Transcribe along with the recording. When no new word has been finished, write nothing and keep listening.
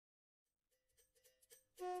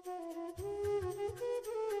Hi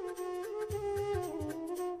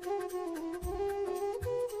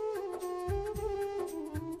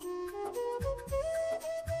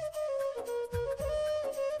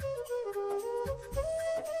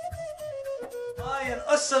and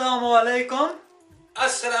assalamu alaikum.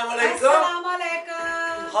 Assalamu alaikum. Assalamu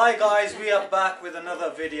alaikum. Hi guys, we are back with another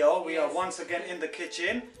video. We are once again in the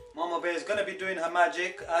kitchen. Mama Bear is going to be doing her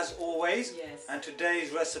magic as always. Yes. And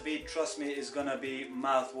today's recipe, trust me, is going to be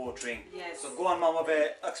mouth-watering. Yes. So go on Mama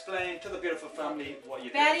Bear, explain to the beautiful family what you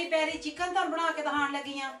do. Piri Piri chicken tar bana ke dahan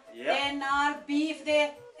lagiyan. Yeah. Te naal beef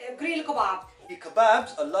de grill kebab. The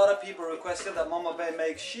kebabs, a lot of people requested that Mama Bear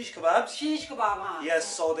makes shish kebabs. Shish kebab, haan. Yes,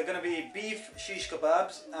 so they're going to be beef shish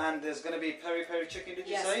kebabs and there's going to be peri peri chicken, did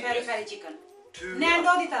you Yes, say? peri peri chicken. Two,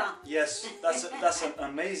 Nando di tarah. yes, that's an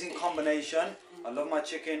amazing combination. I love my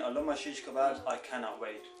chicken, I love my shish kebabs, I cannot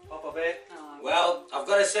wait. Papa Bear? Well, I've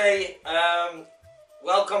got to say,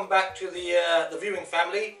 welcome back to the viewing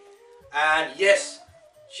family. And yes,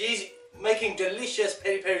 she's making delicious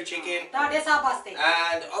peri peri chicken. Tade sab waste.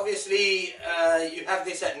 And obviously, you have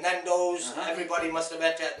this at Nando's. Everybody must have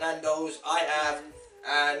had it at Nando's. I have.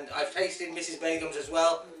 And I've tasted Mrs. Begum's as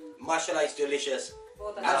well. Mashallah, it's delicious.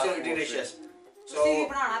 Absolutely delicious. So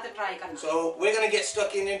we're going to get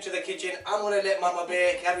stuck into the kitchen. I'm going to let Mama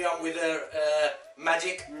Bear carry on with her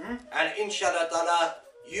magic. And inshallah ta'ala,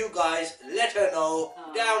 you guys let her know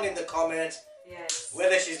down in the comments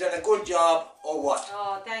whether she's done a good job or what.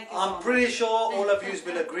 Oh, thank you. I'm pretty sure all of you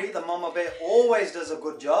will agree that Mama Bear always does a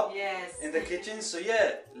good job in the kitchen. So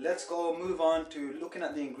yeah, let's go move on to looking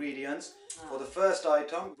at the ingredients for the first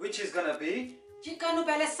item, which is going to be chicken nu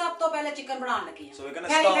pehle sab to pehle chicken banan lagi. So we're going to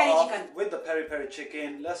start off with the peri peri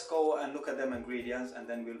chicken. Let's go and look at them ingredients and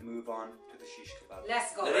then we'll move on to the shish kebab.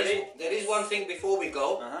 Let's go. There is one thing before we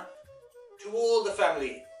go. To all the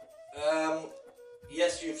family.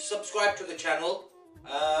 Yes, you've subscribed to the channel.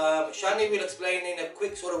 Shani will explain in a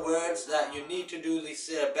quick sort of words that you need to do this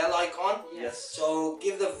bell icon. Yes. So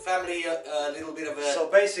give the family a little bit of a... So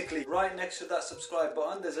basically, right next to that subscribe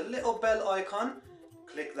button, there's a little bell icon.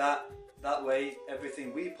 Click that. That way,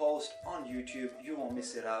 everything we post on YouTube, you won't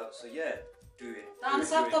miss it out. So yeah, do it. Tan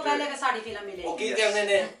sab to pehle ke saadi film milegi. Okay, कहने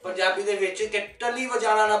ने पंजाबी दे विच के टली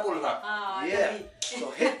बजाना ना भूलना. Yeah.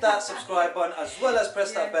 So hit that subscribe button as well as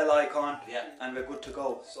press that bell icon. Yeah. And we're good to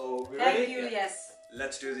go. So we ready? Thank you. Yes.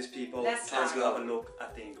 Let's do this, people. Let's go have a look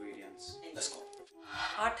at the ingredients. Let's go.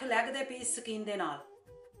 8 leg de piece skin de naal.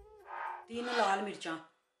 3 laal mirchan.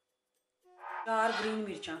 4 green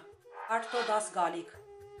mirchan. 8 to 10 garlic.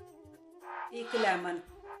 1 lemon.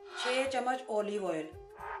 6 chammach olive oil.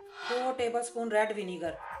 2 tablespoon red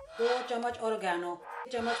vinegar. 2 chammach oregano.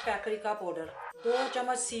 1 chammach paprika powder. 2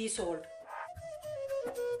 chammach sea salt.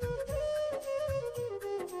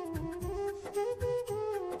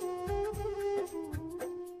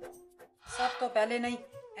 सब तो पहले नहीं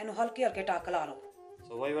इन्हें हल्के हल्के टाक ला लो.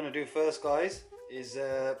 So what you want to do first, guys, is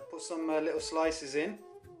put some little slices in.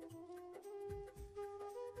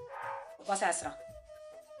 बस ऐसा.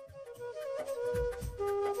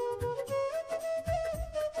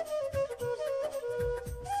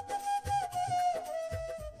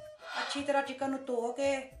 अच्छी तरह चिकन धो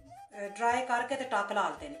के ड्राई करके ते टाक ला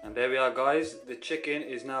लेते हैं. And there we are, guys. The chicken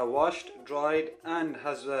is now washed, dried, and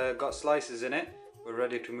has got slices in it. We're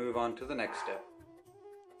ready to move on to the next step.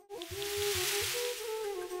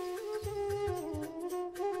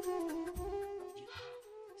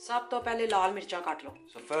 सब तो पहले लाल मिर्चा काट लो.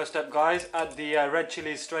 So first step, guys, add the red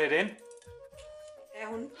chilies straight in. ये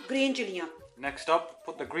हुन green चिलियां. Next up,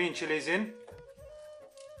 put the green chilies in.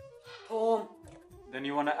 थोम. Then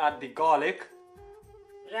you want to add the garlic.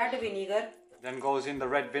 Red vinegar. Then goes in the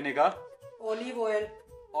red vinegar. Olive oil.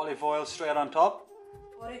 Olive oil straight on top.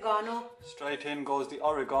 Oregano. Straight in goes the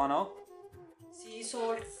oregano. Sea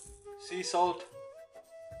salt. Sea salt.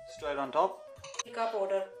 Straight on top. Paprika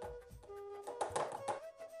powder.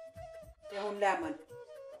 Then lemon.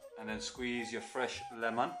 And then squeeze your fresh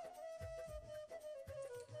lemon.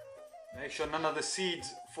 Make sure none of the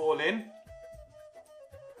seeds fall in.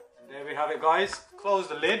 And there we have it, guys. Close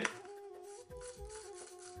the lid.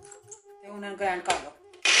 Then grind कर लो.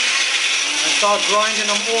 And start grinding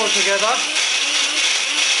them all together.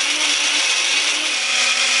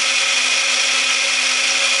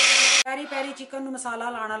 Peri peri chicken nu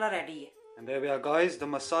masala laana la ready hai. And there we are, guys. The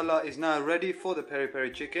masala is now ready for the peri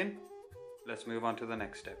peri chicken. Let's move on to the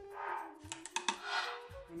next step.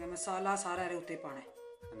 Masala sara re utte paana.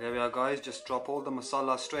 And there we are, guys. Just drop all the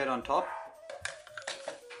masala straight on top.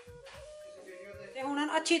 Te hun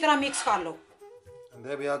अच्छी तरह mix कर लो. And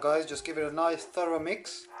there we are, guys. Just give it a nice thorough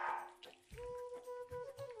mix.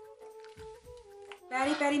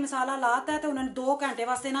 ਪੈਰੀ ਪੈਰੀ ਮਸਾਲਾ ਲਾਤਾ ਤੇ ਉਹਨਾਂ ਨੂੰ 2 ਘੰਟੇ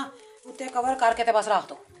ਵਾਸਤੇ ਨਾ ਉੱਤੇ ਕਵਰ ਕਰਕੇ ਤੇ ਬਸ ਰੱਖ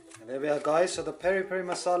ਦੋ। There we are, guys. So the peri peri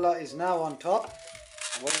masala is now on top.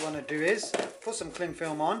 And what you want to do is put some cling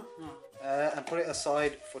film on and put it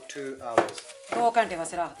aside for 2 hours. 2 ਘੰਟੇ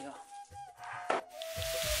ਵਾਸਤੇ ਰੱਖ ਦਿਓ।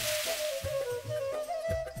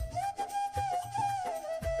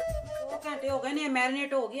 2 ਘੰਟੇ ਹੋ ਗਏ ਨੇ,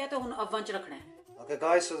 marinate ਹੋ ਗਿਆ ਤੇ ਹੁਣ ਓਵਨ 'ਚ ਰੱਖਣਾ ਹੈ। Okay,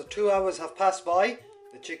 guys. So the 2 hours have passed by.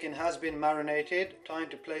 The chicken has been marinated. Time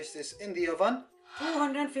to place this in the oven.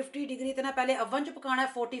 250 degree ਤੇ ਨਾ ਪਹਿਲੇ ਓਵਨ 'ਚ ਪਕਾਣਾ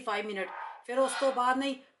ਹੈ 45 ਮਿੰਟ, ਫਿਰ ਉਸ ਤੋਂ ਬਾਅਦ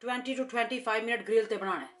ਨਹੀਂ 20 to 25 ਮਿੰਟ ਗ੍ਰਿਲ ਤੇ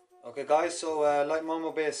ਬਣਾਉਣਾ ਹੈ। Okay, guys. So like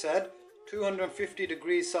Mama Bear said, 250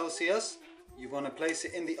 degrees Celsius. You want to place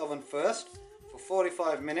it in the oven first for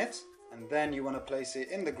 45 minutes, and then you want to place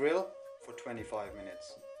it in the grill for 25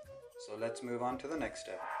 minutes. So let's move on to the next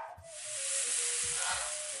step.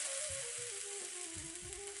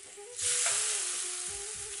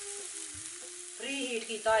 Preheat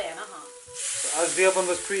ਕੀਤਾ ਹੋਇਆ ਨਾ, ਹਾਂ। So as the oven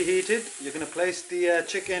was preheated, you're going to place the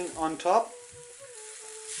chicken on top.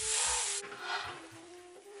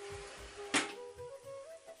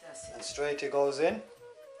 And straight it goes in.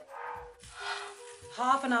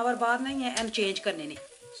 Half an hour ਬਾਅਦ ਨਹੀਂ ਹੈ ਇਹਨੂੰ change ਕਰਨੇ ਨੇ।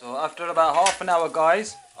 So after about half an hour,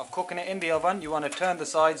 guys, of cooking it in the oven, you want to turn the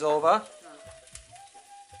sides over.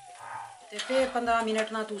 ਤੇ ਫਿਰ 15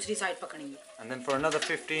 minute ਨਾਲ ਦੂਸਰੀ ਸਾਈਡ ਪਕਣੀ ਹੈ। And then for another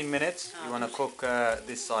 15 minutes, you want to cook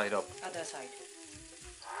this side up. Other side.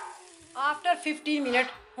 After 15 minutes,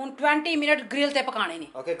 ਹੁਣ 20 minutes grill ਤੇ ਪਕਾਣੇ ਨੇ।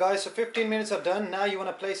 Okay, guys, so 15 minutes are done. Now you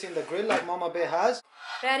want to place in the grill like Mama Bear has.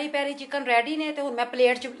 ਪੈਰੀ ਪੈਰੀ chicken ready ਨੇ ਤੇ ਹੁਣ ਮੈਂ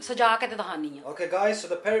plate 'ਚ ਸਜਾ ਕੇ ਤੇ ਦਿਖਾਣੀ ਆ। Okay, guys,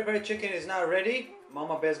 so the peri peri chicken is now ready.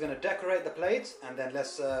 Mama Bear is going to decorate the plates, and then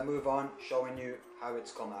let's move on, showing you how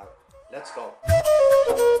it's come out. Let's go.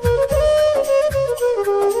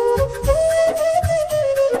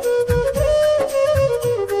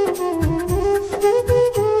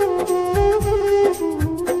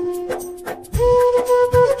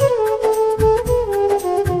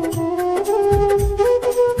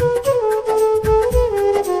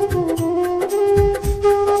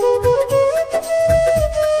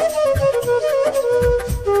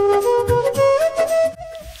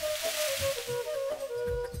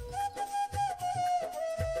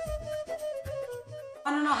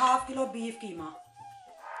 Kilo beef keema,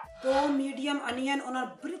 2 medium onion उन्हें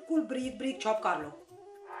बिल्कुल बरीक बरीक chop कर लो,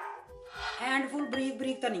 handful बरीक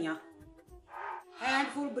बरीक धनिया,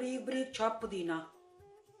 handful बरीक बरीक चॉप पुदीना,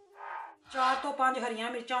 4 तो 5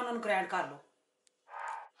 हरियां मिर्चा उन्हें ग्राइंड कर लो,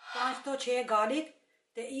 5 तो 6 गार्लिक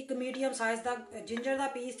ते 1 मीडियम साइज का जिंजर का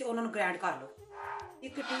पीस ते उन्हें ग्राइंड कर लो,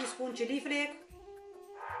 1 teaspoon chilli flake,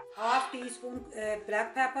 half teaspoon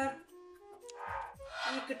black pepper,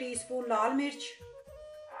 1 teaspoon लाल मिर्च,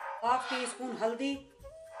 हाफ टीस्पून हल्दी,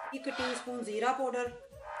 1 टीस्पून जीरा पाउडर,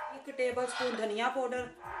 1 टेबलस्पून धनिया पाउडर,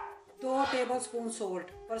 2 टेबलस्पून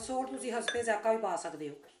सोल्ट, पर सोल्ट तुसी हस्बे ज़ायका भी पा सकते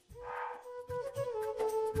हो।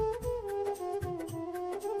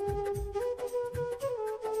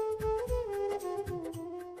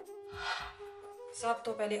 सब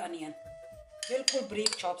तो पहले अनियन बिल्कुल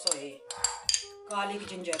बरीक चॉप्स होए, गार्लिक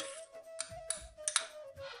जिंजर,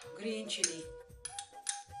 ग्रीन चिली,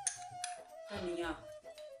 धनिया,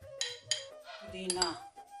 पुदीना,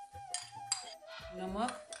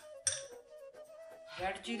 नमक,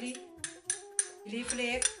 रेड चिली, चिली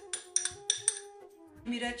फ्लेक,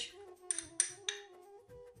 मिर्च,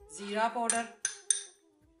 जीरा पाउडर,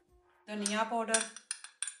 धनिया पाउडर,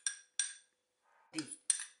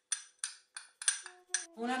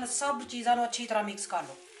 उन्हें सब चीज़ों को अच्छी तरह मिक्स कर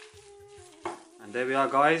लो। And there we are,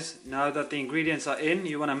 guys. Now that the ingredients are in,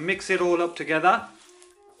 you want to mix it all up together.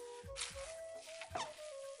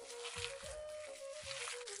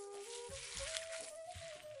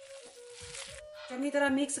 चंगी तरह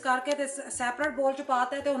मिक्स करके ते सेपरेट बोल च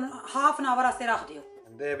पाते ते हाफ एन आवर वास्ते रख दियो।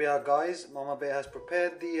 And there we are, guys. Mama Bear has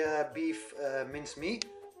prepared the beef mince meat.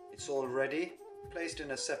 It's all ready, placed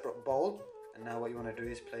in a separate bowl. And now what you want to do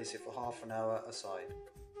is place it for half an hour aside.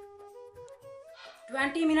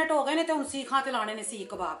 20 minute हो गए ने ते हुन सीखां ते लाने ने सीख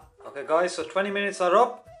कबाब। Okay, guys, so 20 minutes are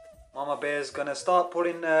up. Mama Bear is gonna start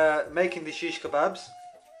putting making the shish kebabs.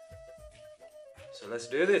 So let's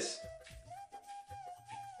do this.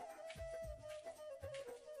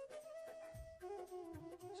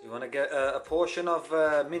 So you want to get a portion of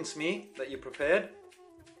mince meat that you prepared,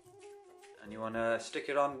 and you want to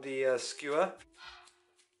stick it on the skewer.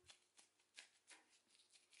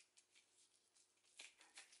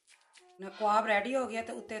 Kebab ready हो गया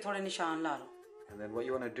तो उत्ते थोड़े निशान ला लो। And then what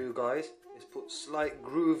you want to do, guys, is put slight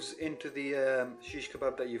grooves into the shish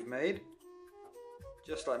kebab that you've made,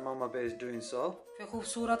 just like Mama Bear is doing so. फिर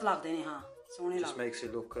खूबसूरत लगते हैं, हाँ, सोने लगते। Just makes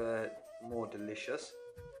it look more delicious.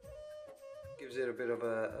 Gives it a bit of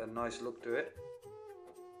a nice look to it.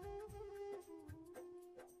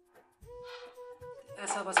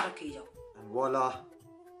 ऐसा बस रखी जाओ। And voila,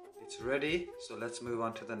 it's ready. So let's move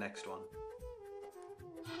on to the next one.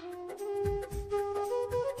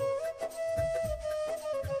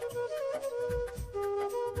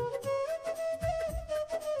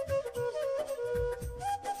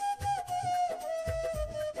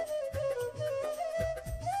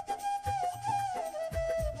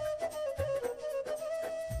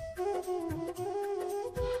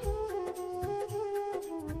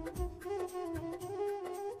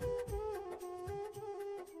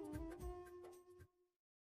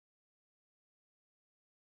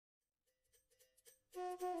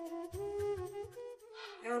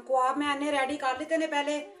 ਹੁਣ ਕਬਾਬ ਮੈਂ ਇਹਨੇ ਰੈਡੀ ਕਰ ਲਿੱਤੇ ਨੇ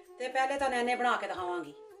ਪਹਿਲੇ ਤੇ ਪਹਿਲੇ ਤਾਂ ਇਹਨੇ ਬਣਾ ਕੇ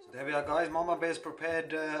ਦਿਖਾਵਾਂਗੀ। So there we are, guys. Mama Bear's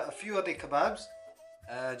prepared a few other kebabs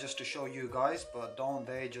just to show you guys, but don't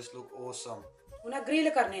they just look awesome? ਉਹਨਾਂ ਗ੍ਰਿਲ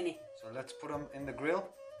ਕਰਨੇ ਨੇ। So let's put them in the grill.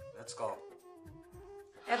 Let's go.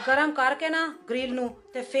 ਇਹ ਗਰਮ ਕਰਕੇ ਨਾ grill ਨੂੰ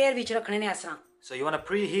ਤੇ ਫੇਰ ਵਿੱਚ ਰੱਖਣੇ ਨੇ ਇਸ ਤਰ੍ਹਾਂ। So you want to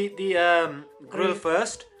preheat the grill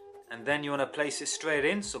first, and then you want to place it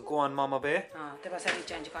straight in. So go on, Mama Bear. ਹਾਂ ਤੇ ਬਸ ਇਹ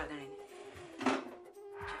ਚੇਂਜ ਕਰ ਦੇਣੇ ਨੇ।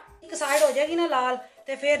 ਇੱਕ ਸਾਈਡ ਹੋ ਜਾਏਗੀ ਨਾ ਲਾਲ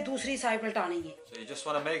ਤੇ ਫਿਰ ਦੂਸਰੀ ਸਾਈਡ ਪਲਟਾਣੀ ਹੈ। So you just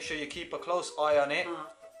want to make sure you keep a close eye on it.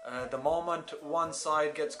 The moment one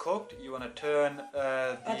side gets cooked, you want to turn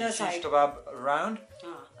the shish kebab around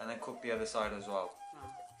and then cook the other side as well.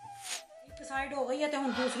 ਇੱਕ side ਹੋ ਗਈ ਹੈ ਤੇ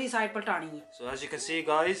ਹੁਣ ਦੂਸਰੀ side ਪਲਟਾਣੀ ਹੈ। So as you can see,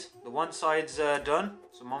 guys, the one side's done.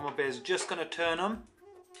 So Mama Bear is just going to turn them.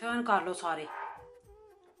 Turn ਕਰ ਲਓ ਸਾਰੇ।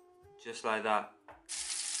 Just like that.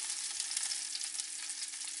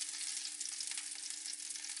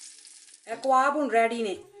 ਇਹ ਕਬਾਬ ਹੁਣ ਰੈਡੀ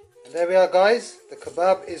ਨੇ। And there we are, guys. The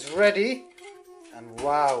kebab is ready. And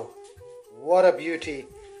wow, what a beauty.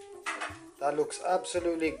 That looks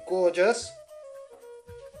absolutely gorgeous.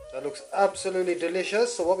 That looks absolutely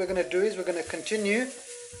delicious. So what we're going to do is we're going to continue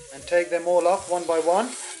and take them all off one by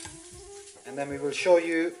one. And then we will show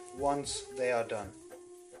you once they are done.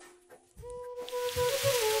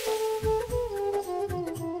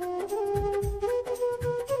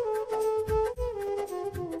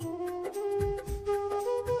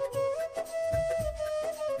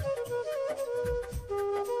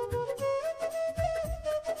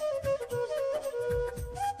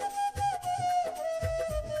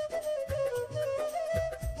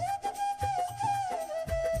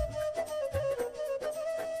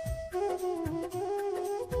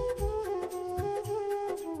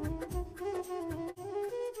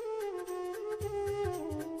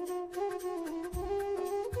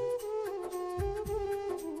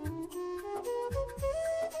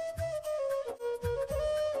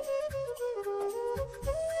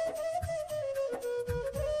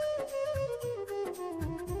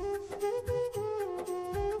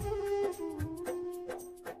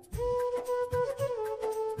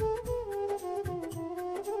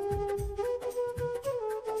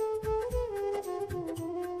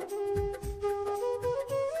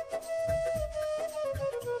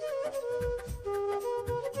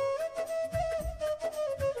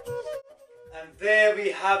 There we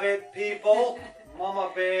have it, people. Mama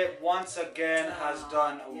Bear once again has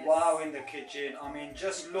done wow in the kitchen. I mean,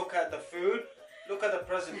 just look at the food, look at the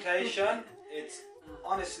presentation. It's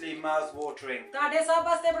honestly mouth-watering. ਤੁਹਾਡੇ ਸਭ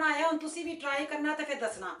ਵਾਸਤੇ ਬਣਾਇਆ, ਹੁਣ ਤੁਸੀਂ ਵੀ try ਕਰਨਾ ਤੇ ਫਿਰ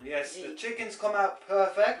ਦੱਸਣਾ। Yes, the chickens come out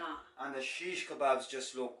perfect, and the shish kebabs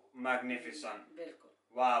just look magnificent. ਬਿਲਕੁਲ।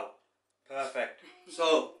 Wow, perfect. So,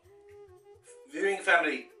 viewing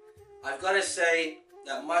family, I've got to say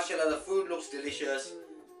that mashallah the food looks delicious.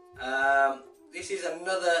 This is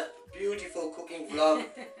another beautiful cooking vlog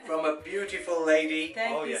from a beautiful lady.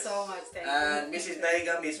 Thank you so much. Thank you. And Mrs.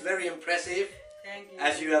 Begum is very impressive. Thank you.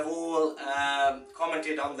 As you have all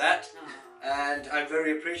commented on that. And I'm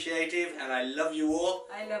very appreciative and I love you all.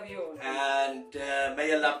 I love you all. And may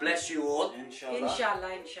Allah bless you all. Inshallah.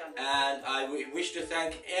 Inshallah, inshallah. And I wish to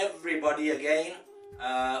thank everybody again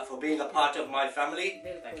for being a part of my family.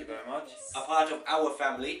 Thank you very much. A part of our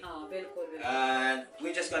family. बिल्कुल। And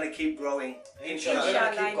we're just going to keep growing. Inshallah. We're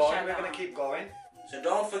going to keep going. We're going to keep going. So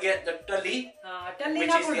don't forget the tully,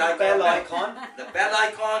 which is the bell icon. The bell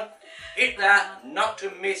icon. Hit that not to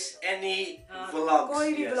miss any vlogs.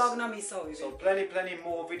 कोई भी vlog ना miss हो। So plenty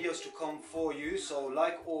more videos to come for you. So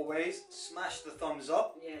like always, smash the thumbs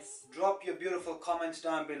up. Yes. Drop your beautiful comments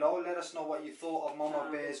down below. Let us know what you thought of Mama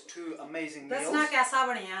Bear's 2 amazing meals. ਦੱਸਣਾ कैसा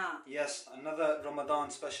ਬਣਿਆ। Yes, another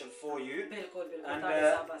Ramadan special for you. बिल्कुल बिल्कुल। And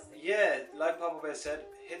yeah, like Papa Bear said,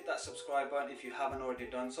 hit that subscribe button if you haven't already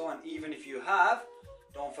done so. And even if you have,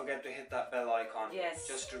 don't forget to hit that bell icon. Yes.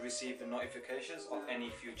 Just to receive the notifications of any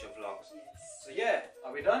future vlogs. Yes. So yeah,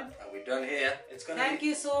 are we done? Are we done here? It's gonna Thank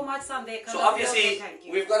you so much, Sandeep. So obviously,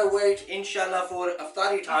 we've got to wait, inshallah, for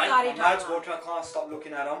iftari time. Iftari time. Mads water, I can't stop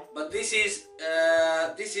looking at them. But this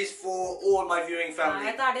is for all my viewing family.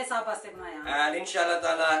 And inshallah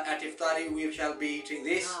ta'ala, at iftari we shall be eating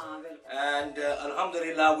this. And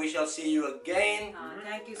alhamdulillah, we shall see you again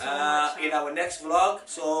thank you so much. in our next vlog.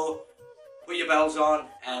 So put your bells on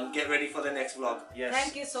and get ready for the next vlog. Yes.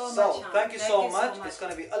 Thank you so much. So thank you so much. It's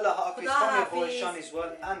going to be Allah Hafiz from your boy Shani's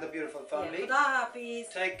world and the beautiful family. Khuda Hafiz.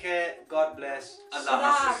 Take care. God bless. Allah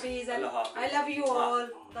Khuda Hafiz. Hafiz. Allah Hafiz. I love you all.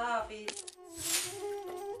 Khuda Hafiz.